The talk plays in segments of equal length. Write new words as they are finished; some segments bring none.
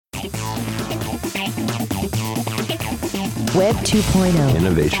Web 2.0.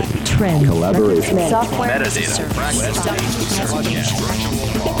 Innovation. Trend. Collaboration. Software. Metadata.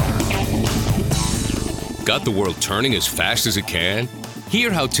 Got the world turning as fast as it can? Hear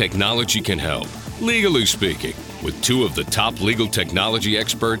how technology can help, legally speaking, with two of the top legal technology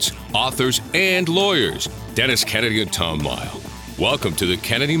experts, authors, and lawyers, Dennis Kennedy and Tom Mile. Welcome to the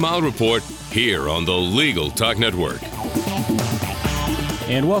Kennedy Mile Report here on the Legal Talk Network.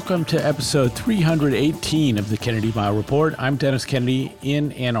 And welcome to episode 318 of the Kennedy Mile Report. I'm Dennis Kennedy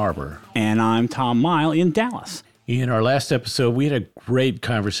in Ann Arbor. And I'm Tom Mile in Dallas. In our last episode, we had a great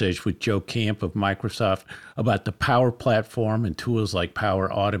conversation with Joe Camp of Microsoft about the Power Platform and tools like Power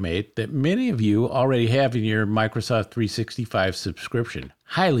Automate that many of you already have in your Microsoft 365 subscription.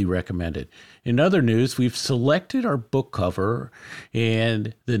 Highly recommended. In other news, we've selected our book cover,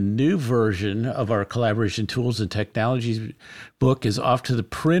 and the new version of our Collaboration Tools and Technologies book is off to the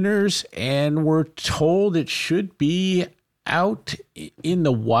printers, and we're told it should be out in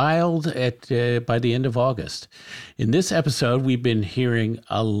the wild by the end of August. In this episode, we've been hearing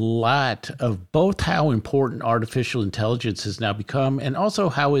a lot of both how important artificial intelligence has now become and also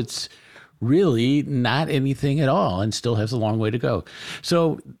how it's really not anything at all and still has a long way to go.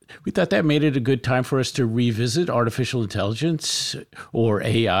 So we thought that made it a good time for us to revisit artificial intelligence, or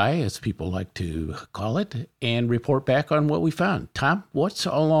AI, as people like to call it, and report back on what we found. Tom, what's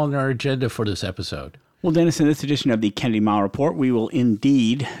all on our agenda for this episode? Well, Dennis, in this edition of the Kennedy Mile Report, we will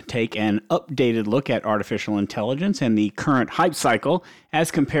indeed take an updated look at artificial intelligence and the current hype cycle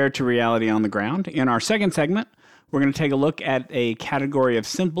as compared to reality on the ground. In our second segment, we're going to take a look at a category of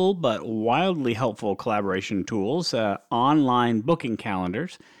simple but wildly helpful collaboration tools, online booking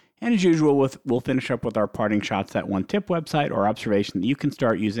calendars. And as usual, we'll finish up with our parting shots, that one tip website or observation that you can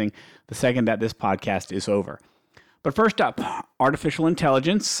start using the second that this podcast is over. But first up, artificial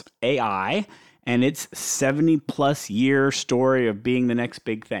intelligence, AI, and its 70-plus year story of being the next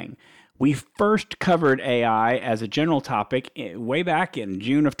big thing. We first covered AI as a general topic way back in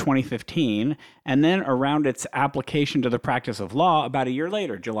June of 2015, and then around its application to the practice of law about a year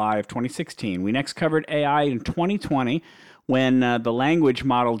later, July of 2016. We next covered AI in 2020 when the language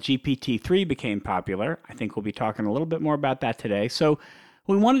model GPT-3 became popular. I think we'll be talking a little bit more about that today. So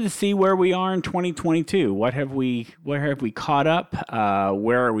we wanted to see where we are in 2022. Where have we caught up?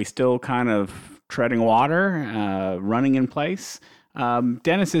 Where are we still kind of treading water, running in place?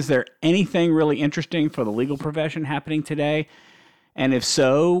 Dennis, is there anything really interesting for the legal profession happening today? And if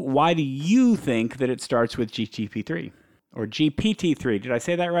so, why do you think that it starts with GPT-3? Or GPT-3. Did I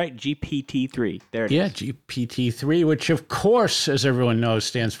say that right? GPT-3. There it is. Yeah, GPT-3, which of course, as everyone knows,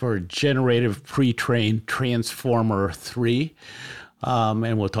 stands for Generative Pre-trained Transformer 3.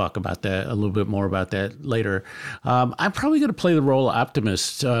 And we'll talk about that a little bit more about that later. I'm probably going to play the role of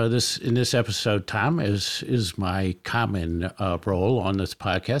optimist in this episode. Tom is my common role on this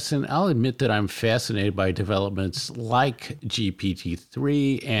podcast, and I'll admit that I'm fascinated by developments like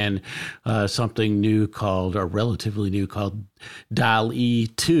GPT-3 and something new relatively new called DALL-E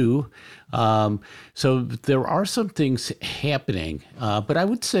 2. So there are some things happening, but I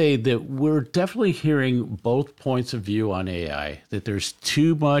would say that we're definitely hearing both points of view on AI, that there's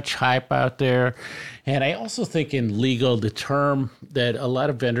too much hype out there. And I also think in legal, the term that a lot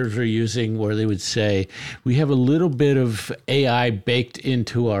of vendors are using where they would say, we have a little bit of AI baked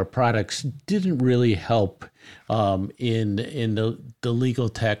into our products, didn't really help in the legal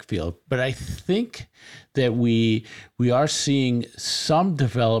tech field. But I think that we are seeing some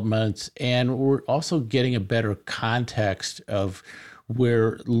developments, and we're also getting a better context of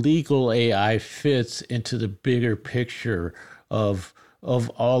where legal AI fits into the bigger picture of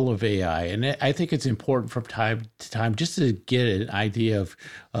all of AI. And I think it's important from time to time just to get an idea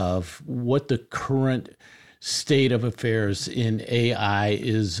of what the current state of affairs in AI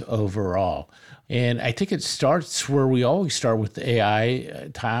is overall. And I think it starts where we always start with AI,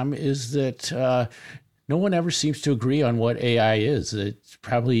 Tom, is that no one ever seems to agree on what AI is. It's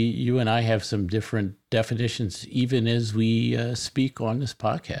probably you and I have some different definitions even as we speak on this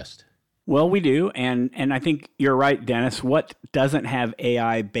podcast. Well, we do, and I think you're right, Dennis. What doesn't have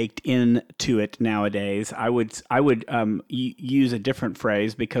AI baked into it nowadays? I would use a different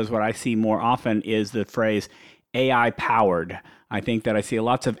phrase, because what I see more often is the phrase AI powered. I think that I see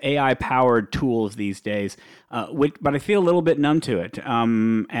lots of AI-powered tools these days, but I feel a little bit numb to it,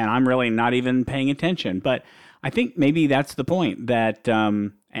 and I'm really not even paying attention. But I think maybe that's the point, that,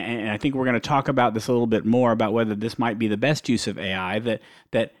 and I think we're going to talk about this a little bit more, about whether this might be the best use of AI,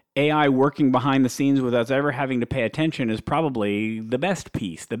 that AI working behind the scenes without us ever having to pay attention is probably the best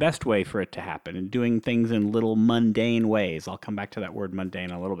piece, the best way for it to happen, and doing things in little mundane ways. I'll come back to that word mundane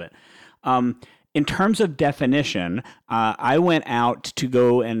in a little bit. in terms of definition, I went out to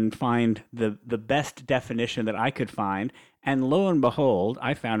go and find the best definition that I could find. And lo and behold,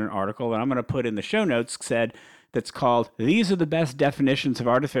 I found an article that I'm going to put in the show notes that's called "These are the best definitions of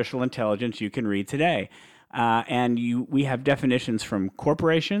artificial intelligence you can read today." We have definitions from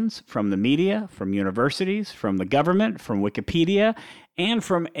corporations, from the media, from universities, from the government, from Wikipedia, and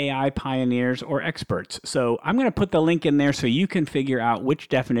from AI pioneers or experts. So I'm going to put the link in there so you can figure out which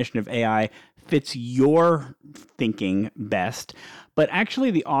definition of AI fits your thinking best. But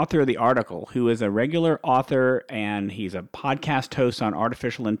actually, the author of the article, who is a regular author and he's a podcast host on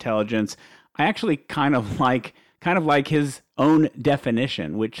artificial intelligence, I actually kind of like his own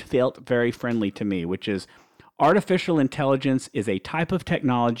definition, which felt very friendly to me, which is artificial intelligence is a type of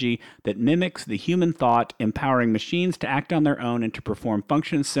technology that mimics the human thought, empowering machines to act on their own and to perform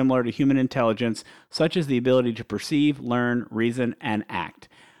functions similar to human intelligence, such as the ability to perceive, learn, reason, and act.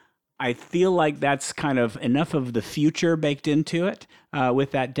 I feel like that's kind of enough of the future baked into it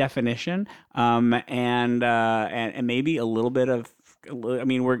with that definition, and maybe a little bit of. I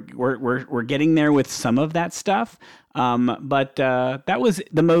mean, we're getting there with some of that stuff, but that was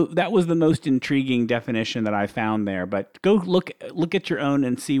the most intriguing definition that I found there. But go look at your own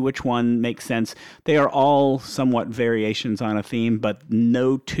and see which one makes sense. They are all somewhat variations on a theme, but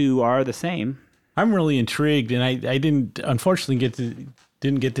no two are the same. I'm really intrigued, and I didn't unfortunately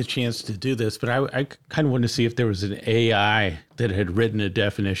didn't get the chance to do this, but I kind of wanted to see if there was an AI that had written a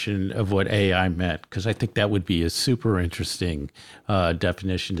definition of what AI meant, because I think that would be a super interesting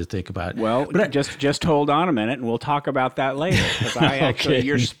definition to think about. Well, just hold on a minute, and we'll talk about that later, because I actually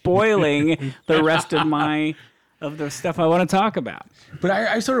you're spoiling the rest of the stuff I want to talk about. But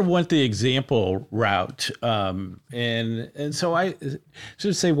I sort of went the example route, and so I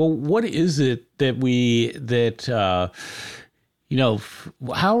sort of say, well, what is it that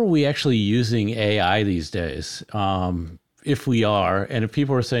how are we actually using AI these days? If we are, and if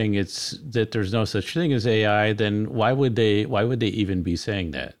people are saying that there's no such thing as AI, then why would they even be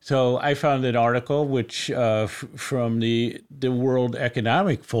saying that? So I found an article which from the World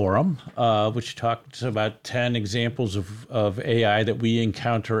Economic Forum, which talks about 10 examples of AI that we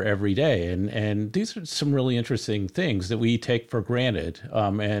encounter every day, and these are some really interesting things that we take for granted,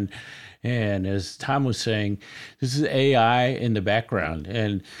 and as Tom was saying, this is AI in the background.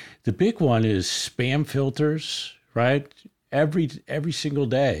 And the big one is spam filters, right? Every single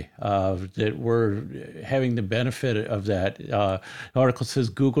day that we're having the benefit of that. The article says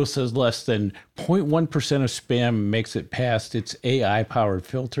Google says less than 0.1% of spam makes it past its AI-powered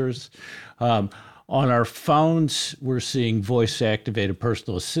filters. On our phones, we're seeing voice-activated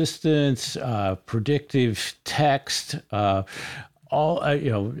personal assistants, predictive text, all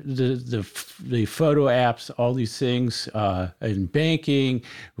the photo apps, all these things in banking.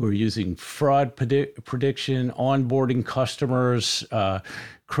 We're using fraud prediction, onboarding customers,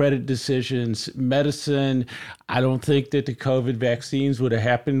 credit decisions, medicine. I don't think that the COVID vaccines would have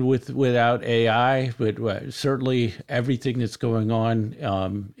happened without AI, but certainly everything that's going on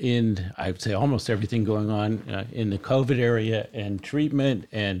I would say almost everything going on in the COVID area and treatment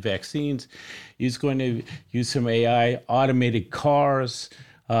and vaccines is going to use some AI, automated cars,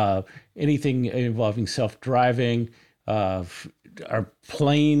 anything involving self-driving, our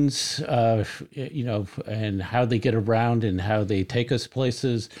planes, and how they get around and how they take us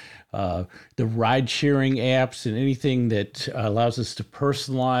places, the ride-sharing apps and anything that allows us to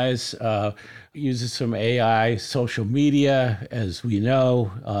personalize, uses some AI. Social media, as we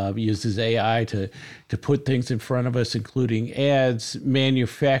know, uses AI to put things in front of us, including ads,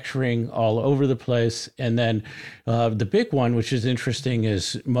 manufacturing all over the place. And then the big one, which is interesting,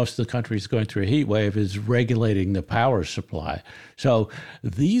 is most of the countries going through a heat wave, is regulating the power supply. So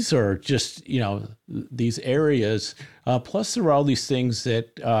these are just, these areas. Plus, there are all these things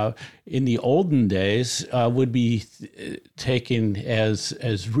that in the olden days would be taken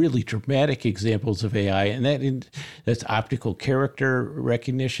as really dramatic examples of AI, and that's optical character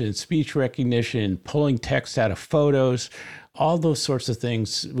recognition, speech recognition, pulling text out of photos, all those sorts of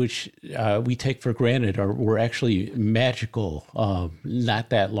things which we take for granted were actually magical not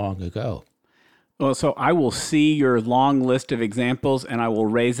that long ago. Well, so I will see your long list of examples and I will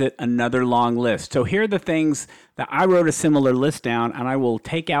raise it another long list. So here are the things that I wrote a similar list down, and I will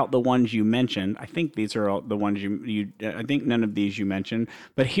take out the ones you mentioned. I think these are all the ones I think none of these you mentioned,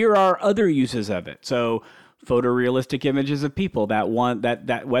 but here are other uses of it. So photorealistic images of people. That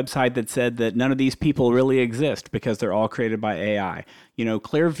website that said that none of these people really exist because they're all created by AI.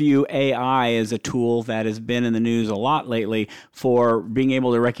 Clearview AI is a tool that has been in the news a lot lately for being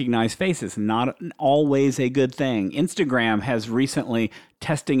able to recognize faces. Not always a good thing. Instagram has recently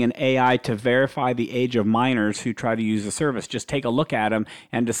testing an AI to verify the age of minors who try to use the service. Just take a look at them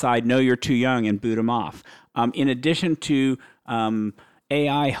and decide, no, you're too young, and boot them off. In addition to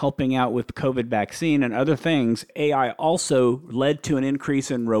AI helping out with COVID vaccine and other things, AI also led to an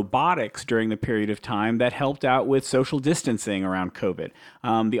increase in robotics during the period of time that helped out with social distancing around COVID.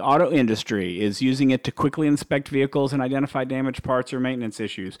 The auto industry is using it to quickly inspect vehicles and identify damaged parts or maintenance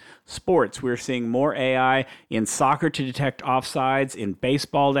issues. Sports, we're seeing more AI in soccer to detect offsides, in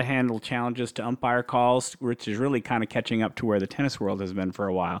baseball to handle challenges to umpire calls, which is really kind of catching up to where the tennis world has been for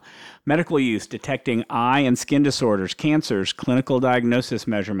a while. Medical use, detecting eye and skin disorders, cancers, clinical diagnosis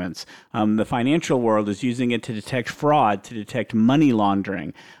measurements. The financial world is using it to detect fraud, to detect money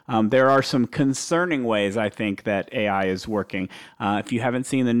laundering. There are some concerning ways, I think, that AI is working. If you haven't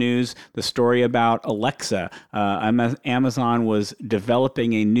seen the news, the story about Alexa, Amazon was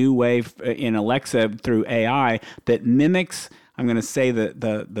developing a new way in Alexa through AI that mimics, I'm going to say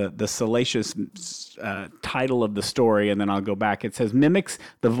the salacious title of the story, and then I'll go back. It says mimics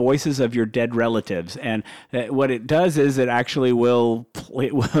the voices of your dead relatives, and what it does is it actually will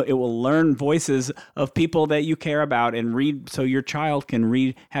learn voices of people that you care about and read, so your child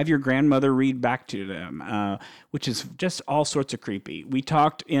can have your grandmother read back to them, which is just all sorts of creepy. We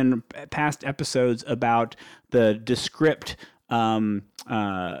talked in past episodes about the Descript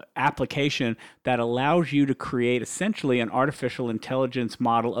application that allows you to create essentially an artificial intelligence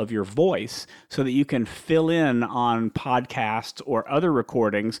model of your voice so that you can fill in on podcasts or other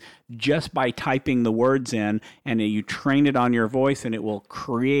recordings just by typing the words in, and you train it on your voice and it will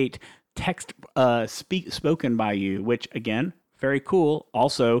create text spoken by you, which again, very cool.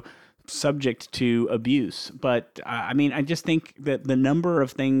 Also subject to abuse. But I just think that the number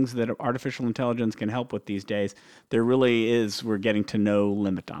of things that artificial intelligence can help with these days, there really is, we're getting to no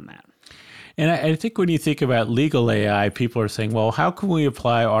limit on that. And I think when you think about legal AI, people are saying, well, how can we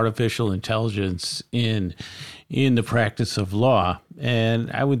apply artificial intelligence in the practice of law?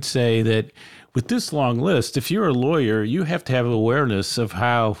 And I would say that with this long list, if you're a lawyer, you have to have awareness of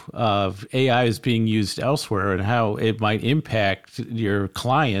how AI is being used elsewhere and how it might impact your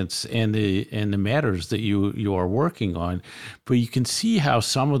clients and the matters that you are working on. But you can see how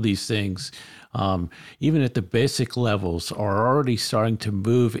some of these things, even at the basic levels, are already starting to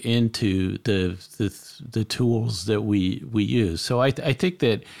move into the tools that we use. So I think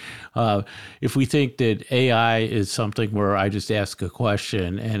that if we think that AI is something where I just ask a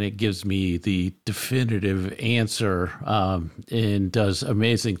question and it gives me the definitive answer and does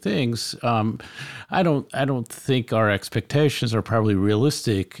amazing things, I don't think our expectations are probably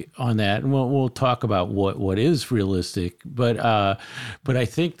realistic on that. And we'll talk about what is realistic. But I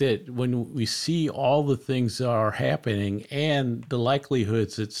think that when we see all the things that are happening and the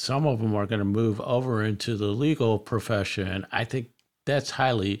likelihoods that some of them are going to move over into the legal profession, I think that's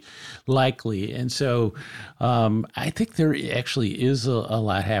highly likely. And so I think there actually is a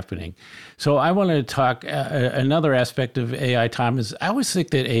lot happening. So I want to talk another aspect of AI, Tom, is I always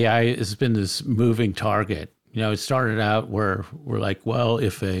think that AI has been this moving target. It started out where we're like, well,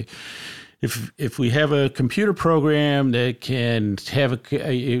 if we have a computer program that can have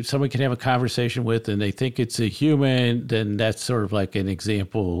someone can have a conversation with and they think it's a human, then that's sort of like an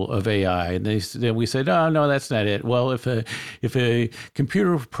example of AI. And then we said, oh, no, that's not it. Well, if a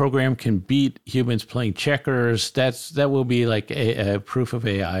computer program can beat humans playing checkers, that will be like a proof of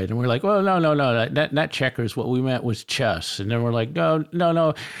AI. And we're like, well, no, not checkers. What we meant was chess. And then we're like,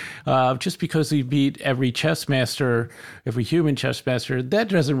 no. Just because we beat every human chess master, that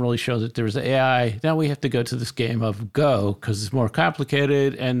doesn't really show that there's AI. Now we have to go to this game of Go because it's more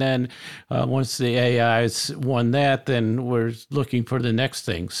complicated. And then once the AI's won that, then we're looking for the next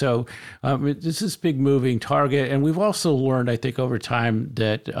thing. So this is big moving target. And we've also learned, I think, over time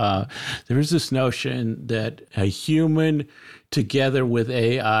that there is this notion that a human together with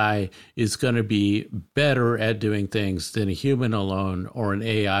AI is going to be better at doing things than a human alone or an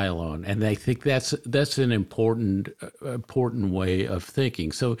AI alone. And I think that's an important way of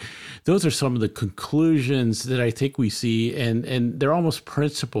thinking. So those are some of the conclusions that I think we see, and they're almost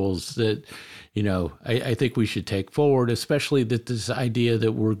principles that, I think we should take forward, especially that this idea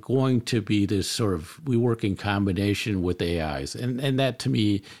that we're going to be this sort of, we work in combination with AIs. And that to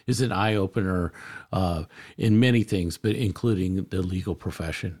me is an eye-opener in many things, but including the legal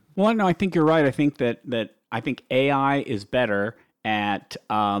profession. Well, no, I think you're right. I think that AI is better at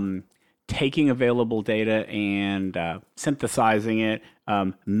taking available data and synthesizing it,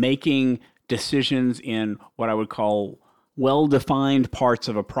 making decisions in what I would call well-defined parts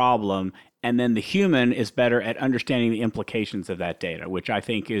of a problem, and then the human is better at understanding the implications of that data, which I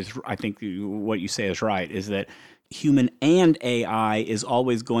think what you say is right, is that human and AI is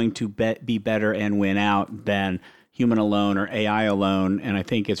always going to be better and win out than human alone or AI alone. And I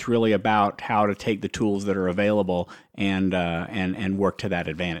think it's really about how to take the tools that are available and work to that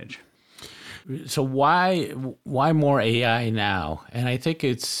advantage. So why more AI now? And I think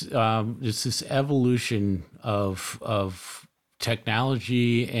it's this evolution of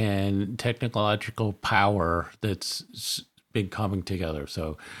technology and technological power that's been coming together.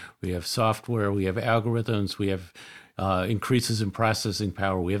 So we have software, we have algorithms, we have increases in processing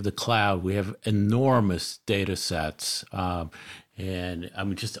power, we have the cloud, we have enormous data sets. And I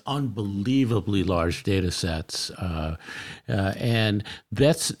mean, just unbelievably large data sets. And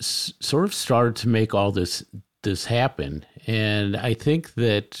that's sort of started to make all this happen. And I think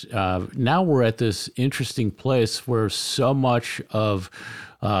that now we're at this interesting place where so much of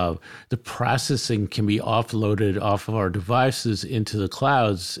the processing can be offloaded off of our devices into the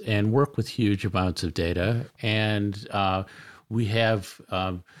clouds and work with huge amounts of data. And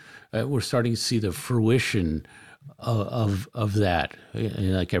we're starting to see the fruition of that,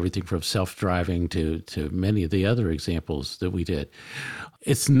 like everything from self-driving to many of the other examples that we did.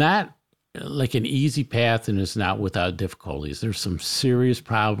 It's not like an easy path, and it's not without difficulties. There's some serious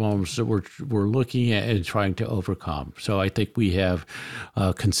problems that we're looking at and trying to overcome. So I think we have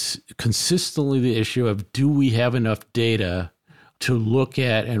consistently the issue of, do we have enough data to look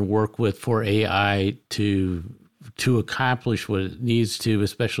at and work with for AI to accomplish what it needs to,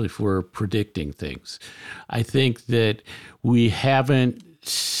 especially if we're predicting things. I think that we haven't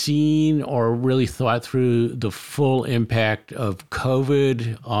seen or really thought through the full impact of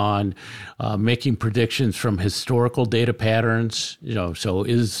COVID on making predictions from historical data patterns. So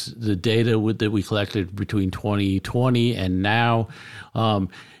is the data that we collected between 2020 and now,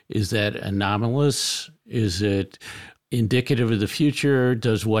 is that anomalous? Is it indicative of the future?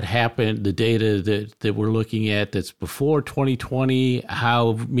 Does what happened, the data that we're looking at that's before 2020,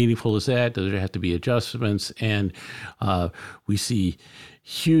 how meaningful is that? Does there have to be adjustments? And we see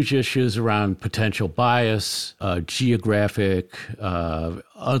huge issues around potential bias, geographic,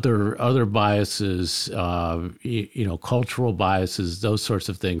 other biases, cultural biases, those sorts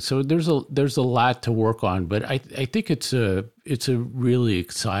of things. So there's a lot to work on, but I think it's a really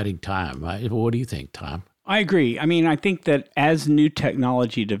exciting time. What do you think, Tom? I agree. I mean, I think that as new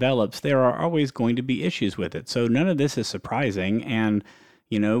technology develops, there are always going to be issues with it. So none of this is surprising. And,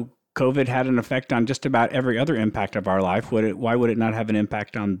 COVID had an effect on just about every other impact of our life. Why would it not have an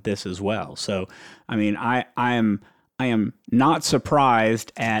impact on this as well? So, I mean, I am not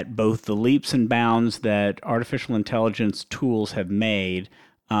surprised at both the leaps and bounds that artificial intelligence tools have made,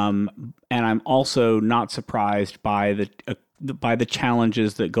 and I'm also not surprised by the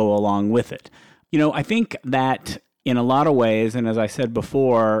challenges that go along with it. I think that in a lot of ways, and as I said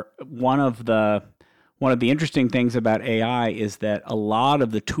before, one of the interesting things about AI is that a lot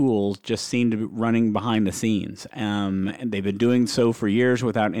of the tools just seem to be running behind the scenes. And they've been doing so for years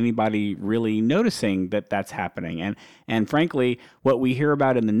without anybody really noticing that that's happening. And frankly, what we hear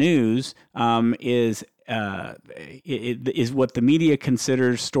about in the news is what the media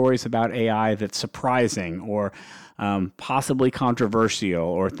considers stories about AI that's surprising or possibly controversial,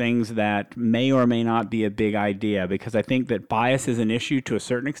 or things that may or may not be a big idea, because I think that bias is an issue to a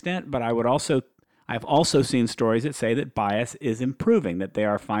certain extent, but I've also seen stories that say that bias is improving, that they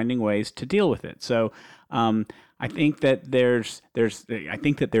are finding ways to deal with it. So I think that there's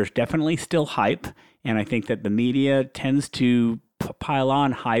definitely still hype, and I think that the media tends to pile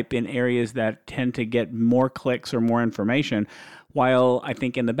on hype in areas that tend to get more clicks or more information, while I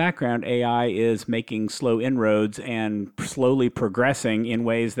think in the background, AI is making slow inroads and slowly progressing in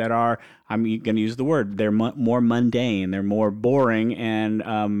ways that are, I'm going to use the word, they're more mundane, they're more boring, and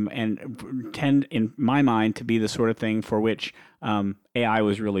tend, in my mind, to be the sort of thing for which AI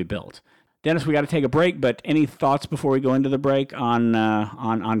was really built. Dennis, we got to take a break, but any thoughts before we go into the break on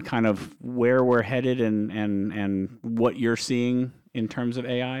kind of where we're headed and what you're seeing in terms of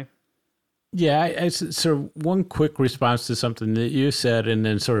AI? Yeah, so one quick response to something that you said, and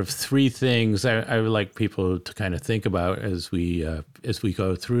then sort of three things I would like people to kind of think about as we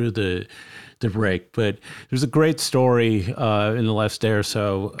go through the break. But there's a great story in the last day or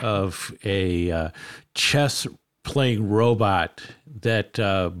so of a chess playing robot that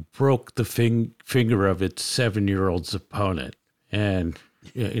broke the finger of its 7-year-old's opponent. And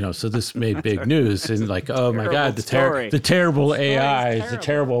So this made big news, and like, oh my God, the terrible AIs, the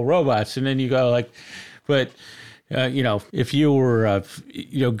terrible robots. And then you go like, but if you were,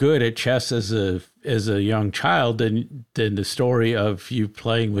 good at chess as a young child, then the story of you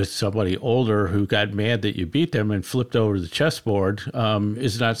playing with somebody older who got mad that you beat them and flipped over the chessboard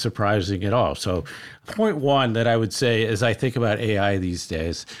is not surprising at all. So point one that I would say as I think about AI these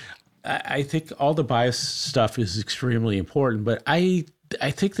days, I think all the bias stuff is extremely important, but I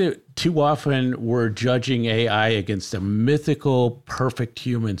think that too often we're judging AI against a mythical, perfect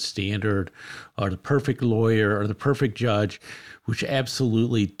human standard or the perfect lawyer or the perfect judge, which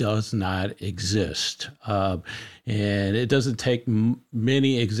absolutely does not exist. And it doesn't take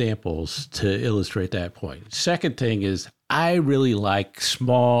many examples to illustrate that point. Second thing is, I really like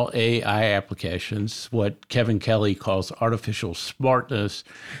small AI applications, what Kevin Kelly calls artificial smartness,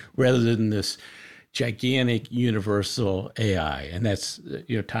 rather than this gigantic universal AI. And that's,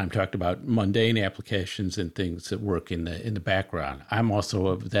 Tom talked about mundane applications and things that work in the background. I'm also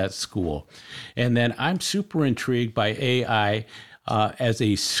of that school. And then I'm super intrigued by AI as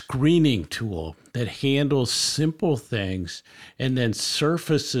a screening tool that handles simple things and then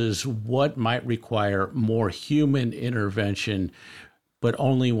surfaces what might require more human intervention, but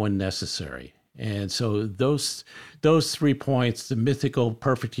only when necessary. And so those 3 points, the mythical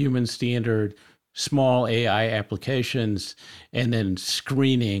perfect human standard, small AI applications, and then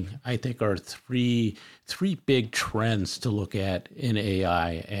screening, I think are three big trends to look at in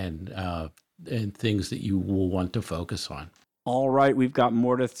AI and things that you will want to focus on. All right, we've got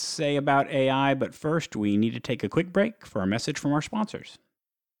more to say about AI, but first we need to take a quick break for a message from our sponsors.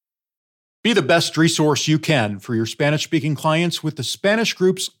 Be the best resource you can for your Spanish-speaking clients with the Spanish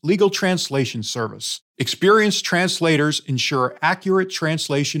Group's legal translation service. Experienced translators ensure accurate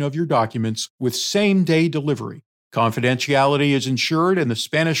translation of your documents with same-day delivery. Confidentiality is ensured, and the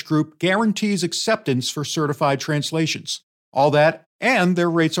Spanish Group guarantees acceptance for certified translations. All that, and their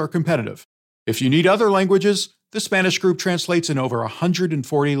rates are competitive. If you need other languages, the Spanish Group translates in over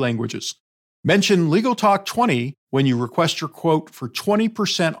 140 languages. Mention Legal Talk 20 when you request your quote for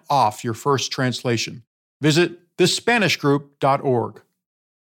 20% off your first translation. Visit thespanishgroup.org.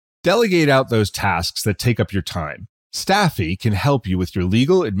 Delegate out those tasks that take up your time. Staffy can help you with your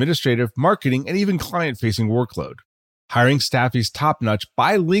legal, administrative, marketing, and even client-facing workload. Hiring Staffy's top-notch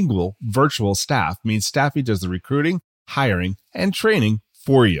bilingual virtual staff means Staffy does the recruiting, hiring, and training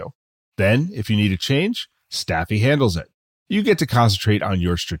for you. Then, if you need a change, Staffy handles it. You get to concentrate on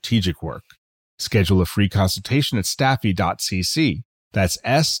your strategic work. Schedule a free consultation at staffy.cc. That's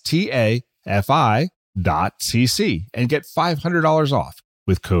STAFI.cc and get $500 off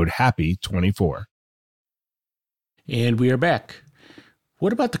with code HAPPY24. And we are back.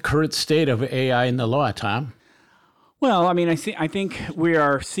 What about the current state of AI in the law, Tom? Well, I mean, I think we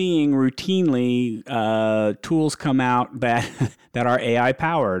are seeing routinely tools come out that are AI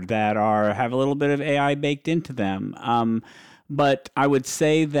powered, that have a little bit of AI baked into them. But I would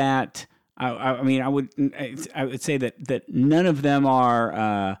say that I would say that none of them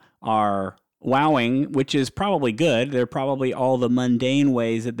are wowing, which is probably good. They're probably all the mundane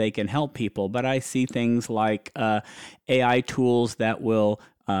ways that they can help people. But I see things like AI tools that will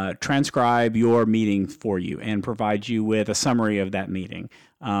transcribe your meeting for you and provide you with a summary of that meeting.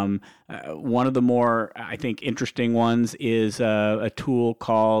 One of the more, I think, interesting ones is a tool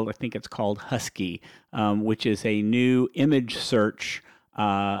called, I think it's called Husky, which is a new image search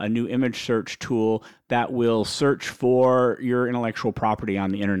tool that will search for your intellectual property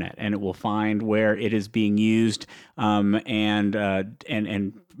on the internet, and it will find where it is being used and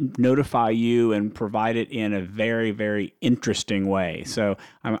notify you and provide it in a very, very interesting way. So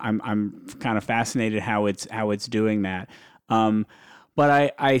I'm kind of fascinated how it's doing that.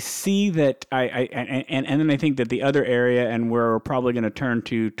 But I see that and then I think that the other area, and we're probably going to turn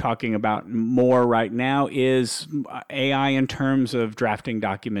to talking about more right now, is AI in terms of drafting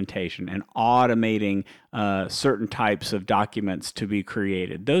documentation and automating certain types of documents to be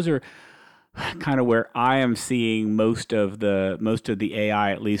created. Those are kind of where I am seeing most of the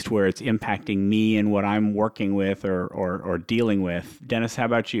AI, at least where it's impacting me and what I'm working with or dealing with. Dennis, how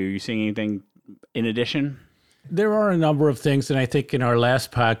about you? Are you seeing anything in addition? There are a number of things, and I think in our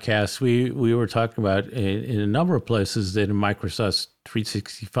last podcast, we were talking about in a number of places that in Microsoft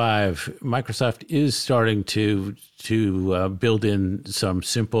 365, Microsoft is starting to build in some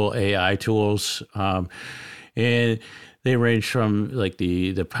simple AI tools, and they range from like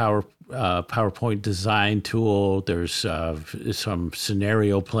the Power PowerPoint design tool. There's some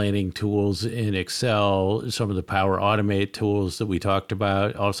scenario planning tools in Excel. Some of the Power Automate tools that we talked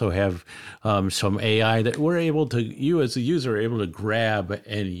about also have some AI that you as a user are able to grab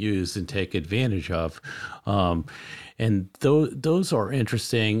and use and take advantage of. And those are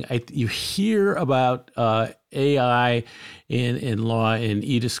interesting. You hear about AI in law and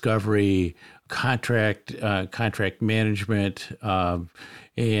e-discovery, contract management,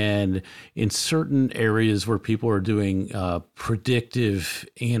 and in certain areas where people are doing predictive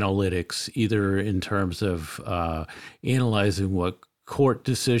analytics, either in terms of analyzing what court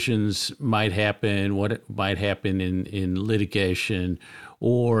decisions might happen, what might happen in litigation,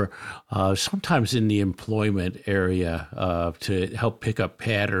 or sometimes in the employment area to help pick up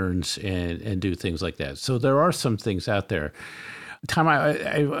patterns and do things like that. So there are some things out there. Tom,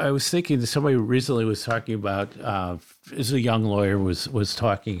 I was thinking that somebody recently was talking about, as a young lawyer, was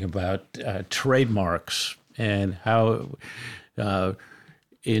talking about trademarks and how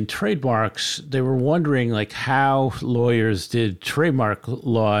in trademarks, they were wondering like how lawyers did trademark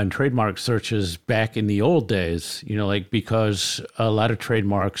law and trademark searches back in the old days, like because a lot of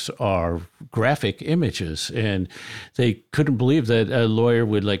trademarks are graphic images, and they couldn't believe that a lawyer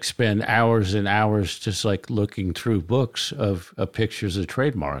would like spend hours and hours just like looking through books of pictures of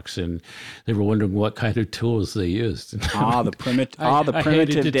trademarks, and they were wondering what kind of tools they used. The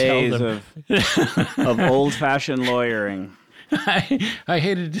primitive days of old-fashioned lawyering. I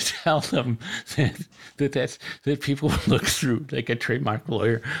hated to tell them that people look through, like a trademark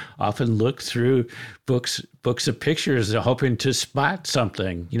lawyer often look through books of pictures hoping to spot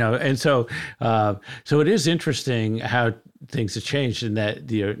something, and so it is interesting how things have changed, in that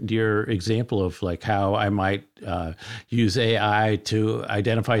your example of like how I might use AI to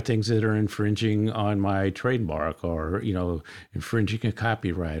identify things that are infringing on my trademark, or infringing a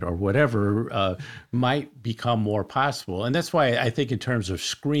copyright or whatever might become more possible. And that's why I think in terms of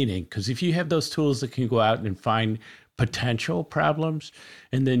screening, because if you have those tools that can go out and find potential problems,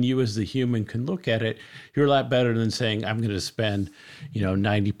 and then you as the human can look at it, you're a lot better than saying, I'm going to spend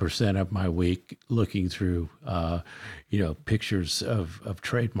 90% of my week looking through pictures of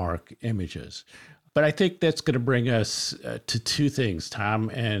trademark images. But I think that's going to bring us to two things,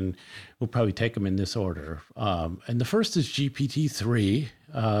 Tom, and we'll probably take them in this order. And the first is GPT-3,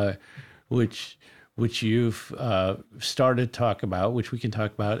 which you've started to talk about, which we can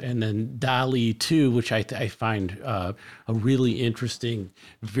talk about, and then DALL-E 2, which I find a really interesting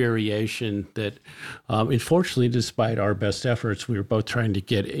variation that, unfortunately, despite our best efforts, we were both trying to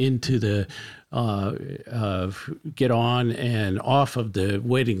get into the get on and off of the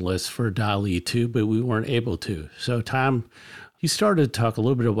waiting list for DALL-E 2, but we weren't able to. So, Tom, you started to talk a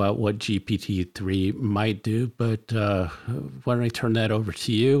little bit about what GPT-3 might do, but why don't I turn that over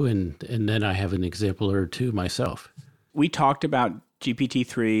to you, and then I have an example or two myself. We talked about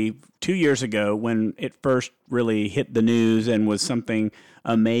GPT-3 2 years ago when it first really hit the news and was something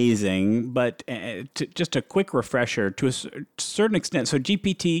amazing, but just a quick refresher to a certain extent. So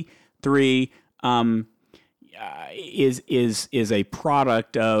GPT-3 is a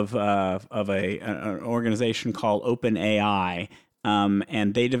product of an organization called OpenAI,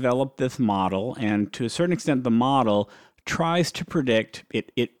 and they developed this model. And to a certain extent, the model tries to predict.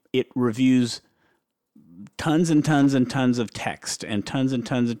 It reviews tons and tons and tons of text and tons and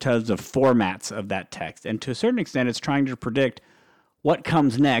tons of formats of that text. And to a certain extent, it's trying to predict what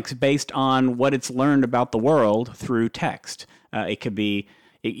comes next based on what it's learned about the world through text. It can be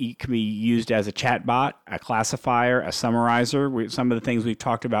used as a chatbot, a classifier, a summarizer, some of the things we've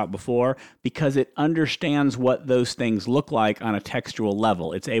talked about before, because it understands what those things look like on a textual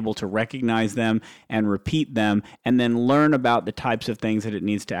level. It's able to recognize them and repeat them, and then learn about the types of things that it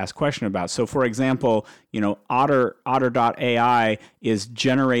needs to ask questions about. So, for example, Otter.ai is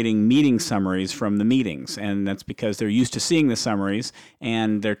generating meeting summaries from the meetings, and that's because they're used to seeing the summaries,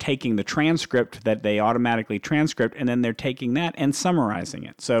 and they're taking the transcript that they automatically transcript, and then they're taking that and summarizing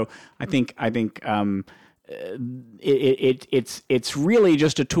it. So I think it's really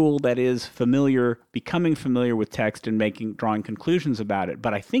just a tool that is becoming familiar with text and drawing conclusions about it.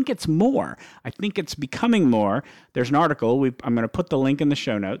 But I think it's more. I think it's becoming more. There's an article, I'm going to put the link in the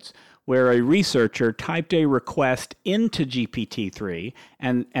show notes, where a researcher typed a request into GPT-3,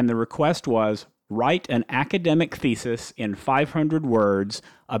 and the request was, write an academic thesis in 500 words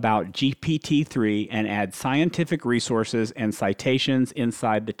about GPT-3 and add scientific resources and citations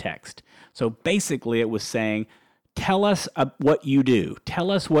inside the text. So basically it was saying, tell us what you do. Tell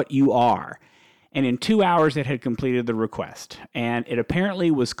us what you are. And in 2 hours it had completed the request. And it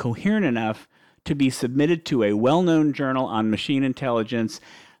apparently was coherent enough to be submitted to a well-known journal on machine intelligence.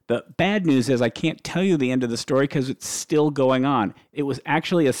 The bad news is I can't tell you the end of the story because it's still going on. It was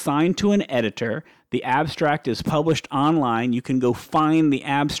actually assigned to an editor. The abstract is published online. You can go find the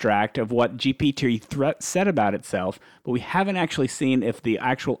abstract of what GPT-3 said about itself, but we haven't actually seen if the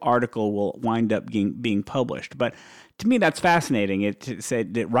actual article will wind up being published. But to me, that's fascinating. It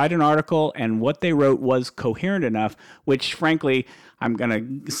said that write an article, and what they wrote was coherent enough, which, frankly, I'm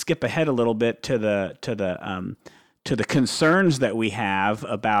going to skip ahead a little bit to the concerns that we have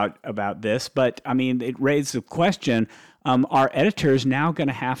about this. But I mean, it raised the question: are editors now going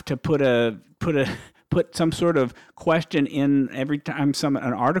to have to put some sort of question in every time an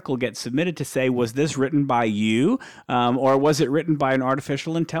article gets submitted to say, was this written by you, or was it written by an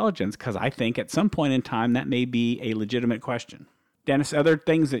artificial intelligence? Because I think at some point in time that may be a legitimate question. Dennis, other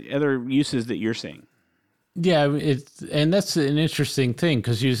uses that you're seeing? Yeah, and that's an interesting thing,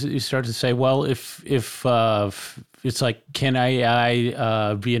 because you start to say, well, if it's like, can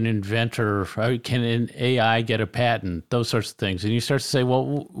AI be an inventor? Can an AI get a patent? Those sorts of things, and you start to say,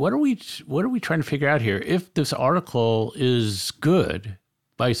 well, what are we trying to figure out here? If this article is good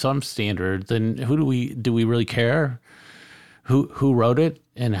by some standard, then do we really care who wrote it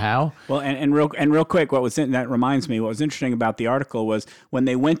and how? Well, and real quick, that reminds me, what was interesting about the article was when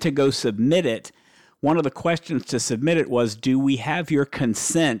they went to go submit it. One of the questions to submit it was, do we have your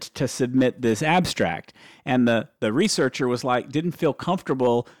consent to submit this abstract? And the researcher was didn't feel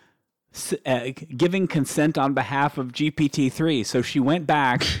comfortable giving consent on behalf of GPT-3. So she went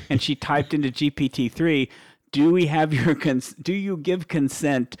back and she typed into GPT-3, do you give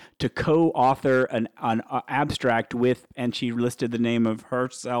consent to co-author an abstract with, and she listed the name of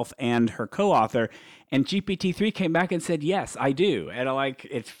herself and her co-author. And GPT-3 came back and said, yes, I do. And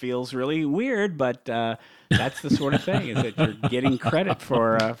it feels really weird, but that's the sort of thing, is that you're getting credit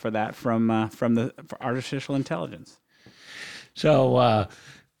for that from artificial intelligence. So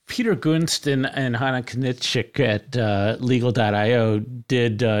Peter Gunst and Hannah Knitschik at Legal.io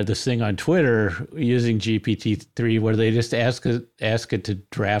did this thing on Twitter using GPT-3 where they just ask it to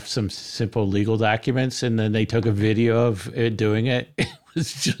draft some simple legal documents, and then they took a video of it doing it. It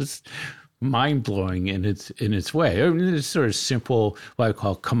was just mind-blowing in its way. I mean, it's sort of simple, what I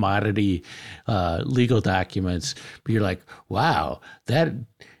call commodity legal documents, but you're like, wow, that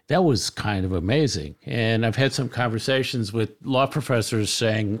was kind of amazing. And I've had some conversations with law professors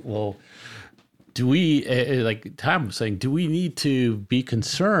saying, well, do we, like Tom was saying, do we need to be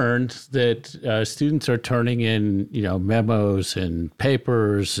concerned that students are turning in, memos and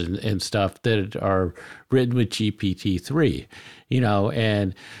papers and stuff that are written with GPT-3,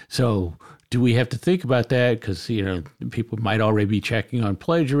 and so do we have to think about that? Because, people might already be checking on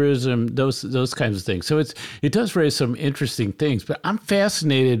plagiarism, those kinds of things. So it does raise some interesting things. But I'm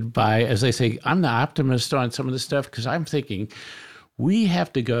fascinated by, as I say, I'm the optimist on some of this stuff, because I'm thinking we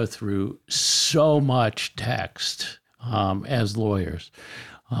have to go through so much text as lawyers.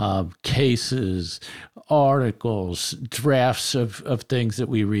 Cases, articles, drafts of things that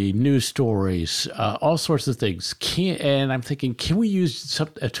we read, news stories, all sorts of things. And I'm thinking, can we use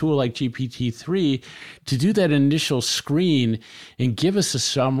a tool like GPT-3 to do that initial screen and give us a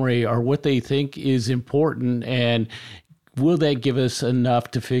summary or what they think is important? And will that give us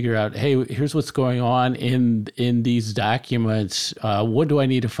enough to figure out, hey, here's what's going on in these documents. What do I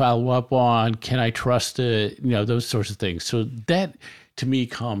need to follow up on? Can I trust it? Those sorts of things. So that, to me,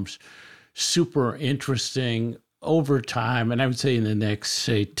 comes super interesting over time, and I would say in the next,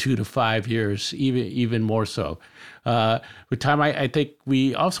 say, 2 to 5 years, even more so. With time, I think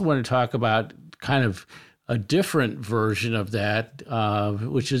we also want to talk about kind of a different version of that,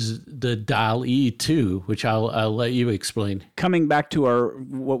 which is the DALL-E 2, which I'll let you explain. Coming back to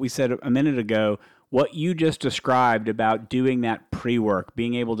what we said a minute ago, what you just described about doing that pre-work,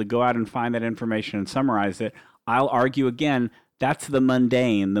 being able to go out and find that information and summarize it, I'll argue again, that's the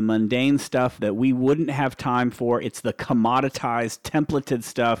mundane stuff that we wouldn't have time for. It's the commoditized, templated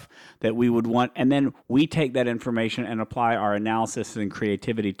stuff that we would want. And then we take that information and apply our analysis and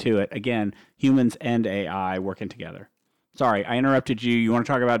creativity to it. Again, humans and AI working together. Sorry, I interrupted you. You want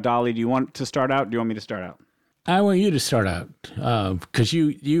to talk about DALL-E? Do you want to start out? Do you want me to start out? I want you to start out, because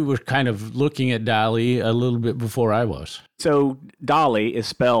you were kind of looking at DALL-E a little bit before I was. So DALL-E is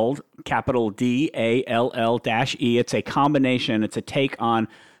spelled capital D-A-L-L-E. It's a combination. It's a take on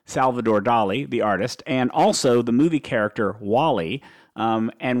Salvador Dali, the artist, and also the movie character WALL-E,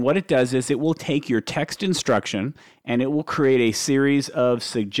 And what it does is it will take your text instruction and it will create a series of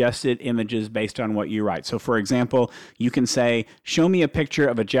suggested images based on what you write. So, for example, you can say, show me a picture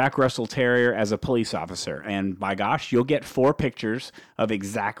of a Jack Russell Terrier as a police officer. And by gosh, you'll get 4 pictures of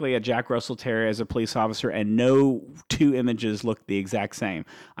exactly a Jack Russell Terrier as a police officer, and no 2 images look the exact same.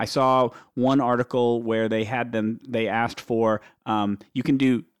 I saw one article where they asked for, you can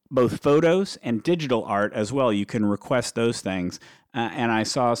do both photos and digital art as well. You can request those things. And I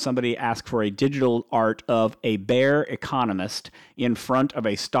saw somebody ask for a digital art of a bear economist in front of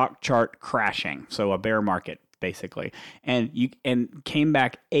a stock chart crashing. So a bear market, basically. And came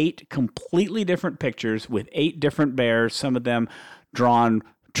back 8 completely different pictures with 8 different bears, some of them drawn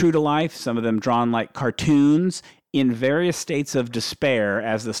true to life, some of them drawn like cartoons, in various states of despair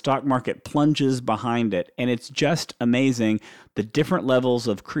as the stock market plunges behind it. And it's just amazing the different levels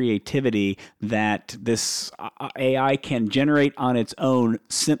of creativity that this AI can generate on its own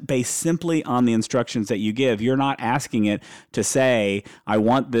based simply on the instructions that you give. You're not asking it to say, I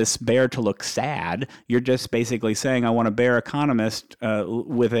want this bear to look sad. You're just basically saying, I want a bear economist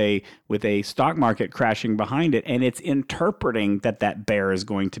with a stock market crashing behind it. And it's interpreting that bear is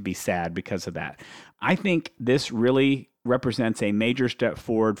going to be sad because of that. I think this really represents a major step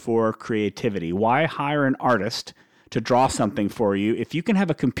forward for creativity. Why hire an artist to draw something for you if you can have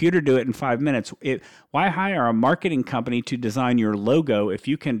a computer do it in 5 minutes? Why hire a marketing company to design your logo if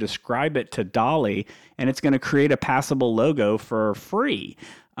you can describe it to DALL-E and it's going to create a passable logo for free?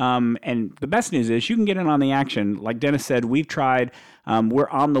 And the best news is you can get in on the action. Like Dennis said, we've tried. We're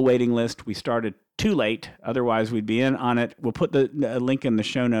on the waiting list. We started too late. Otherwise, we'd be in on it. We'll put the link in the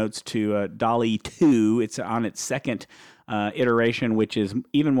show notes to DALL-E 2. It's on its second iteration, which is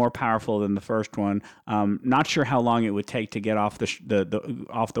even more powerful than the first one. Not sure how long it would take to get off the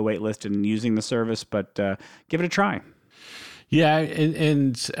off the wait list and using the service, but give it a try. Yeah,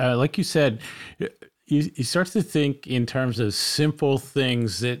 and like you said, you start to think in terms of simple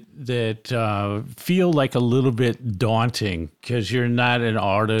things that feel like a little bit daunting because you're not an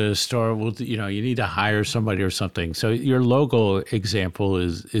artist or you need to hire somebody or something. So your logo example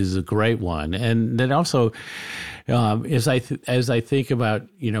is a great one, and then also as I think about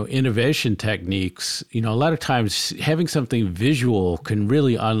innovation techniques, a lot of times having something visual can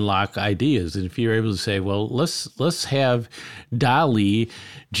really unlock ideas, and if you're able to say, well, let's have DALL-E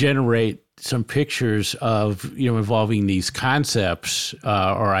generate some pictures of involving these concepts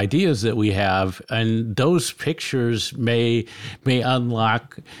or ideas that we have, and those pictures may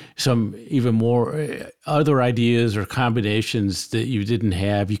unlock some even more other ideas or combinations that you didn't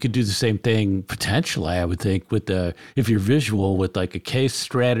have. You could do the same thing potentially, I would think, if you're visual with like a case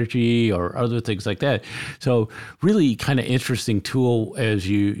strategy or other things like that. So really kind of interesting tool as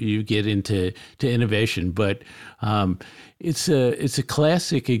you get into innovation, but it's a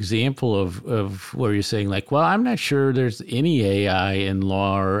classic example of where you're saying like, well, I'm not sure there's any AI in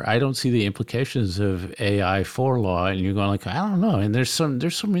law, or I don't see the implications of AI for law, and you're going like, I don't know. And there's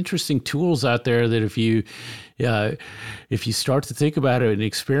some interesting tools out there that if you start to think about it and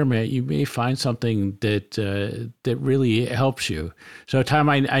experiment, you may find something that really helps you. So, Tom,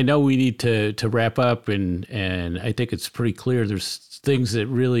 I know we need to wrap up, and I think it's pretty clear there's things that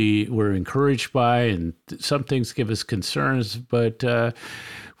really we're encouraged by, and some things give us concerns. But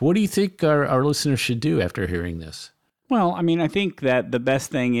what do you think our listeners should do after hearing this? Well, I mean, I think that the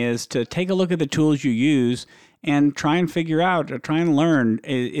best thing is to take a look at the tools you use and try and figure out, or try and learn,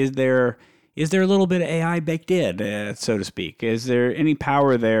 is there a little bit of AI baked in, so to speak? Is there any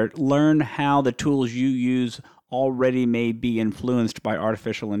power there? Learn how the tools you use already may be influenced by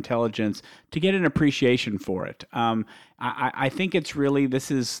artificial intelligence to get an appreciation for it. I think it's really,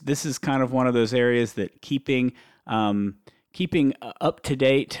 this is kind of one of those areas that keeping up to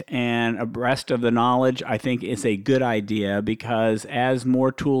date and abreast of the knowledge, I think, is a good idea, because as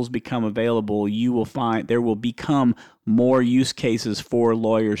more tools become available, you will find there will become more use cases for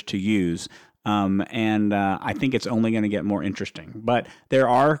lawyers to use. And I think it's only going to get more interesting. But there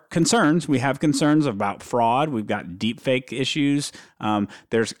are concerns. We have concerns about fraud. We've got deepfake issues.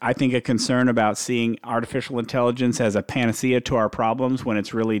 There's, I think, a concern about seeing artificial intelligence as a panacea to our problems when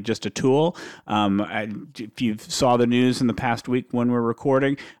it's really just a tool. If you saw the news in the past week when we're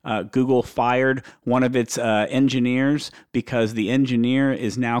recording, Google fired one of its engineers because the engineer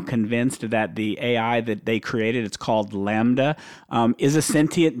is now convinced that the AI that they created, it's called LaMDA, is a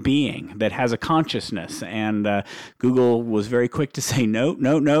sentient being that has a consciousness. And Google was very quick to say,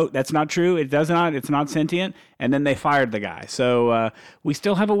 no, that's not true. It's not sentient. And then they fired the guy. So we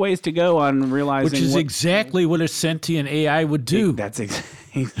still have a ways to go on realizing... Which is exactly what a sentient AI would do. That's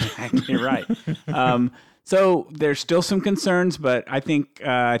exactly right. So there's still some concerns, but I think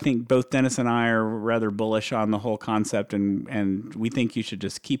both Dennis and I are rather bullish on the whole concept, and we think you should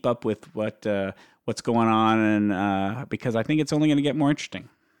just keep up with what's going on, and because I think it's only going to get more interesting.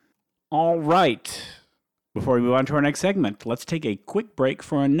 All right. Before we move on to our next segment, let's take a quick break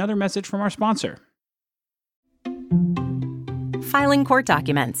for another message from our sponsor. Filing court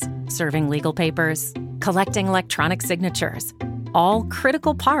documents, serving legal papers, collecting electronic signatures, all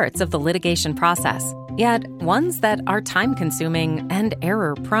critical parts of the litigation process, yet ones that are time-consuming and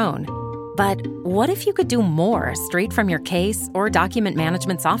error-prone. But what if you could do more straight from your case or document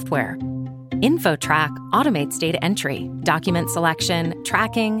management software? InfoTrack automates data entry, document selection,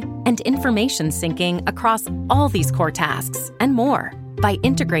 tracking, and information syncing across all these core tasks and more by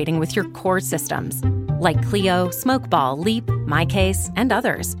integrating with your core systems like Clio, Smokeball, Leap, MyCase, and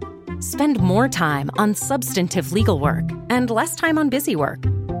others. Spend more time on substantive legal work and less time on busy work.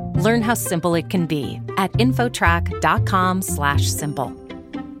 Learn how simple it can be at infotrack.com/simple.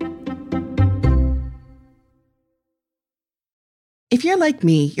 If you're like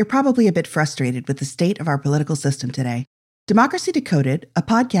me, you're probably a bit frustrated with the state of our political system today. Democracy Decoded, a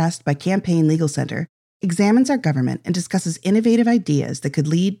podcast by Campaign Legal Center, examines our government and discusses innovative ideas that could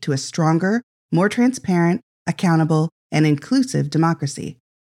lead to a stronger, more transparent, accountable, and inclusive democracy.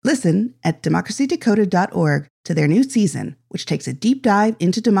 Listen at democracydecoded.org to their new season, which takes a deep dive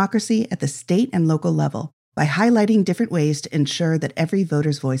into democracy at the state and local level by highlighting different ways to ensure that every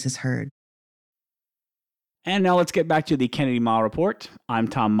voter's voice is heard. And now let's get back to the Kennedy Miles Report. I'm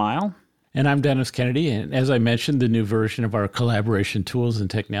Tom Miles. And I'm Dennis Kennedy. And as I mentioned, the new version of our Collaboration Tools and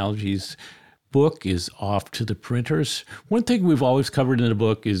Technologies book is off to the printers. One thing we've always covered in the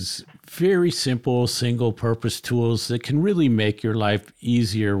book is very simple, single-purpose tools that can really make your life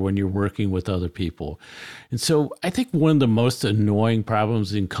easier when you're working with other people. And so I think one of the most annoying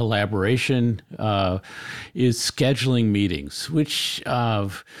problems in collaboration is scheduling meetings, which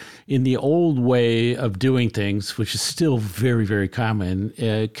in the old way of doing things, which is still very, very common,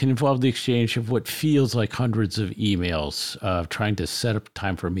 can involve the exchange of what feels like hundreds of emails trying to set up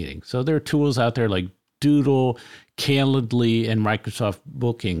time for a meeting. So there are tools out there like Doodle, Calendly, and Microsoft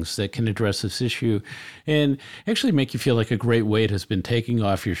Bookings that can address this issue and actually make you feel like a great weight has been taken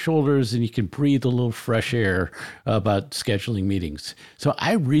off your shoulders and you can breathe a little fresh air about scheduling meetings. So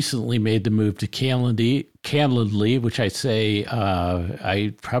I recently made the move to Calendly, which I say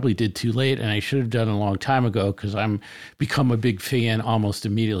I probably did too late and I should have done a long time ago because I'm become a big fan almost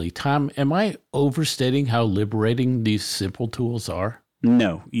immediately. Tom, am I overstating how liberating these simple tools are?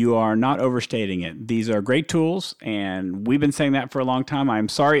 No, you are not overstating it. These are great tools, and we've been saying that for a long time. I'm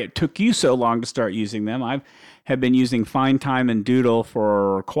sorry it took you so long to start using them. I have been using FindTime and Doodle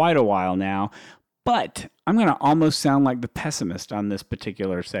for quite a while now, but I'm going to almost sound like the pessimist on this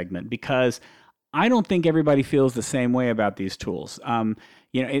particular segment because I don't think everybody feels the same way about these tools.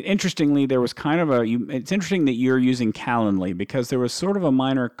 Interestingly, there was kind of it's interesting that you're using Calendly because there was sort of a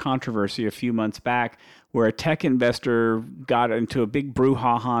minor controversy a few months back where a tech investor got into a big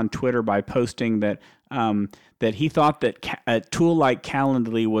brouhaha on Twitter by posting that he thought that a tool like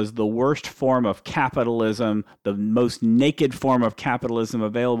Calendly was the worst form of capitalism, the most naked form of capitalism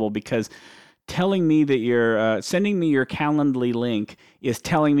available, because telling me that you're sending me your Calendly link is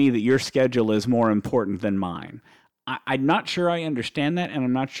telling me that your schedule is more important than mine. I'm not sure I understand that, and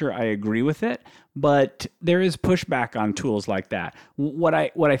I'm not sure I agree with it, but there is pushback on tools like that. What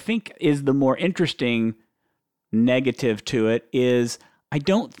I think is the more interesting negative to it is I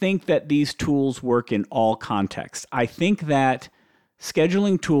don't think that these tools work in all contexts. I think that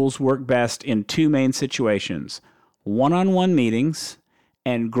scheduling tools work best in two main situations: one-on-one meetings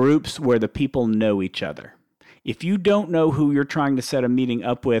and groups where the people know each other. If you don't know who you're trying to set a meeting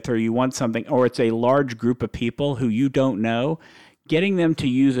up with, or you want something, or it's a large group of people who you don't know, getting them to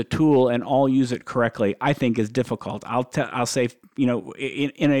use a tool and all use it correctly, I think is difficult. I'll say,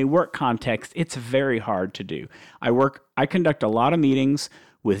 in a work context, it's very hard to do. I conduct a lot of meetings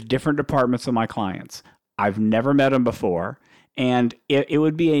with different departments of my clients. I've never met them before. And it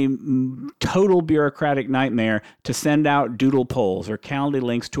would be a total bureaucratic nightmare to send out Doodle polls or Calendly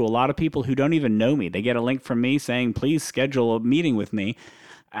links to a lot of people who don't even know me. They get a link from me saying, please schedule a meeting with me,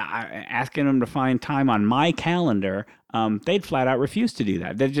 asking them to find time on my calendar. They'd flat out refuse to do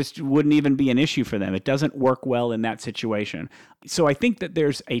that. That just wouldn't even be an issue for them. It doesn't work well in that situation. So I think that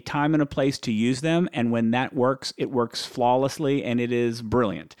there's a time and a place to use them. And when that works, it works flawlessly and it is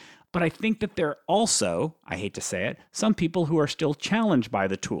brilliant. But I think that there are also, I hate to say it, some people who are still challenged by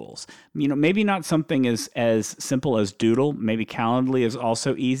the tools. Maybe not something as simple as Doodle. Maybe Calendly is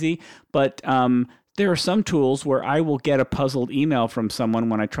also easy. But there are some tools where I will get a puzzled email from someone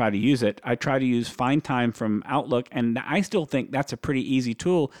when I try to use it. I try to use Find Time from Outlook, and I still think that's a pretty easy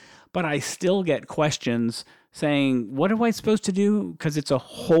tool, but I still get questions saying, what am I supposed to do? Because it's a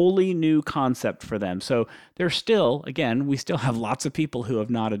wholly new concept for them. So there's still, again, we still have lots of people who have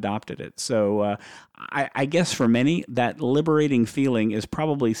not adopted it. So I guess for many, that liberating feeling is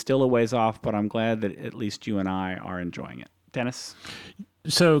probably still a ways off, but I'm glad that at least you and I are enjoying it. Dennis?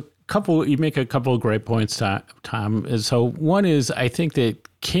 So you make a couple of great points, Tom. So one is, I think that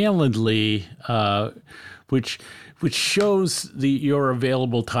Calendly, which shows your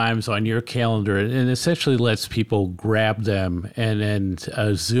available times on your calendar and essentially lets people grab them, and then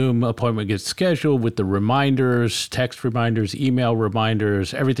a Zoom appointment gets scheduled with the reminders, text reminders, email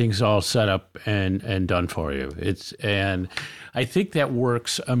reminders. Everything's all set up and done for you. And I think that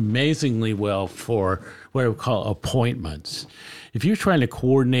works amazingly well for what I would call appointments. If you're trying to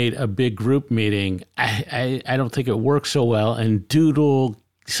coordinate a big group meeting, I don't think it works so well, and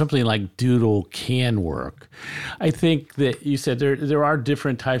something like Doodle can work. I think that you said there are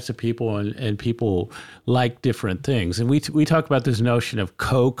different types of people, and people like different things. And we talk about this notion of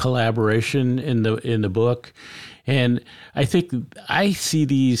co-collaboration in the book. And I think I see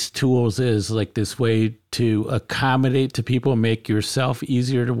these tools as like this way to accommodate to people, make yourself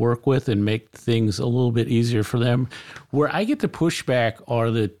easier to work with and make things a little bit easier for them. Where I get the pushback are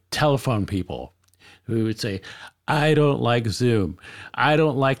the telephone people who would say, I don't like Zoom. I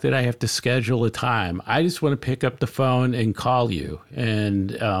don't like that I have to schedule a time. I just want to pick up the phone and call you. And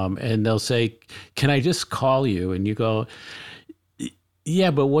they'll say, can I just call you? And you go,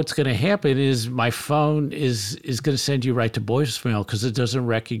 yeah, but what's going to happen is my phone is going to send you right to voicemail because it doesn't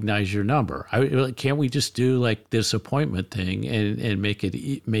recognize your number. Can't we just do like this appointment thing and make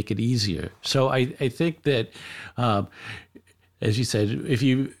it easier? So I think that, as you said, if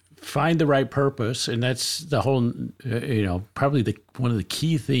you find the right purpose, and that's the whole, probably one of the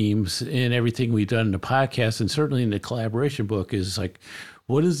key themes in everything we've done in the podcast, and certainly in the collaboration book, is like,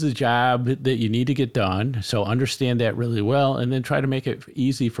 what is the job that you need to get done? So understand that really well, and then try to make it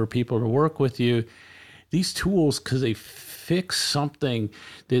easy for people to work with you. These tools, because they fix something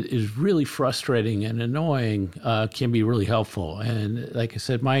that is really frustrating and annoying, can be really helpful. And like I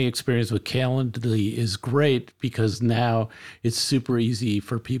said, my experience with Calendly is great because now it's super easy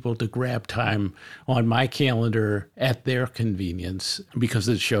for people to grab time on my calendar at their convenience because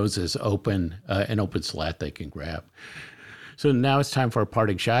it shows as an open slot they can grab. So now it's time for our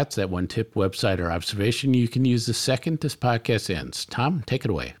parting shots. That one tip, website, or observation you can use the second this podcast ends. Tom, take it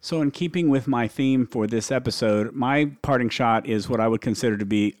away. So in keeping with my theme for this episode, my parting shot is what I would consider to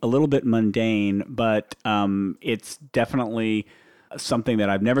be a little bit mundane, but it's definitely something that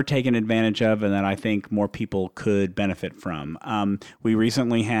I've never taken advantage of and that I think more people could benefit from. We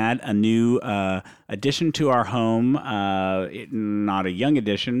recently had a new addition to our home, not a young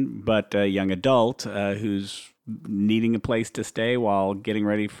addition, but a young adult who's needing a place to stay while getting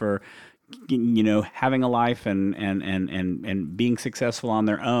ready for, having a life and being successful on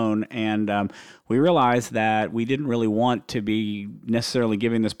their own. And we realized that we didn't really want to be necessarily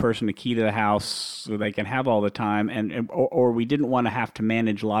giving this person a key to the house so they can have all the time, or we didn't want to have to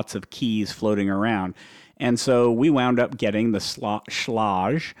manage lots of keys floating around. And so we wound up getting the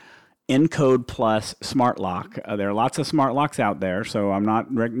Schlage Encode Plus Smart Lock. There are lots of smart locks out there, so I'm not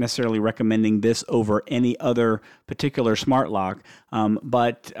necessarily recommending this over any other particular smart lock.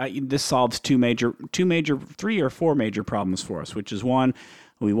 But this solves three or four major problems for us, which is one,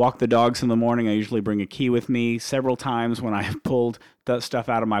 we walk the dogs in the morning. I usually bring a key with me. Several times when I have pulled the stuff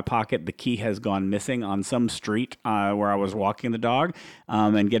out of my pocket, the key has gone missing on some street where I was walking the dog,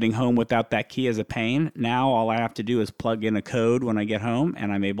 and getting home without that key is a pain. Now all I have to do is plug in a code when I get home,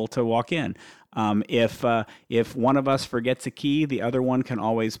 and I'm able to walk in. If one of us forgets a key, the other one can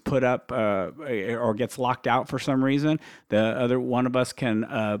always put up or gets locked out for some reason. The other one of us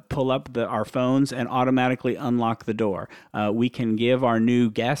can pull up our phones and automatically unlock the door. We can give our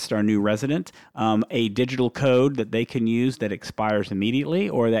new guest, our new resident, a digital code that they can use that expires immediately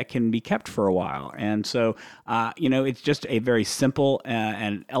or that can be kept for a while. And so, it's just a very simple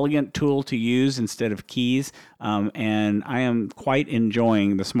and elegant tool to use instead of keys. And I am quite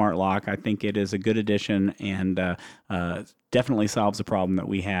enjoying the smart lock. I think it is a good addition and definitely solves the problem that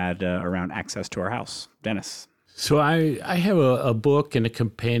we had around access to our house. Dennis. So I have a book and a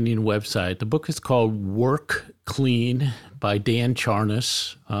companion website. The book is called Work Clean by Dan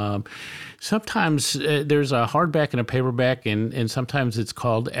Charnas. Sometimes there's a hardback and a paperback, and sometimes it's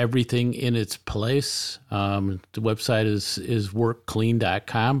called Everything in Its Place. The website is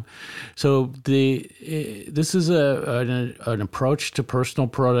workclean.com. So this is an approach to personal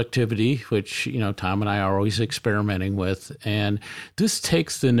productivity, which Tom and I are always experimenting with. And this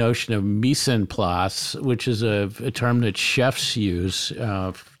takes the notion of mise en place, which is a term that chefs use,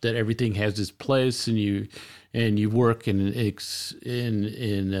 that everything has its place, and you work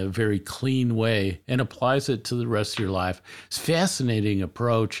in a very clean way, and applies it to the rest of your life. It's a fascinating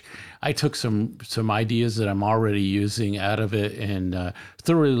approach. I took some ideas that I'm already using out of it, and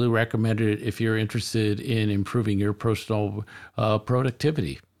thoroughly recommend it if you're interested in improving your personal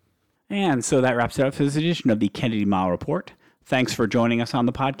productivity. And so that wraps it up for this edition of the Kennedy Mile Report. Thanks for joining us on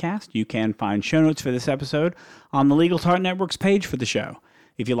the podcast. You can find show notes for this episode on the Legal Talk Network's page for the show.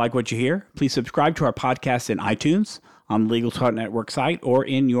 If you like what you hear, please subscribe to our podcast in iTunes, on the Legal Talk Network site, or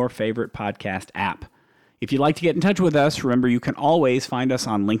in your favorite podcast app. If you'd like to get in touch with us, remember you can always find us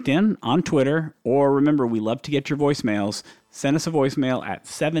on LinkedIn, on Twitter, or remember we love to get your voicemails. Send us a voicemail at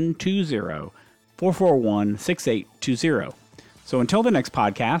 720-441-6820. So until the next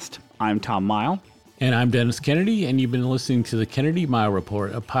podcast, I'm Tom Mile. And I'm Dennis Kennedy, and you've been listening to the Kennedy Mile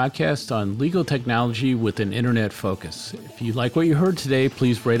Report, a podcast on legal technology with an internet focus. If you like what you heard today,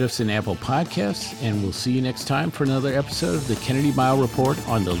 please rate us in Apple Podcasts, and we'll see you next time for another episode of the Kennedy Mile Report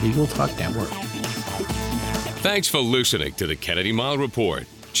on the Legal Talk Network. Thanks for listening to the Kennedy Mile Report.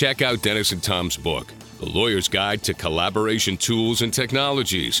 Check out Dennis and Tom's book, The Lawyer's Guide to Collaboration Tools and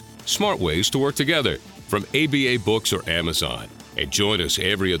Technologies, Smart Ways to Work Together, from ABA Books or Amazon. And join us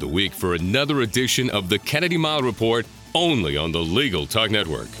every other week for another edition of the Kennedy Mile Report, only on the Legal Talk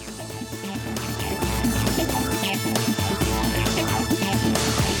Network.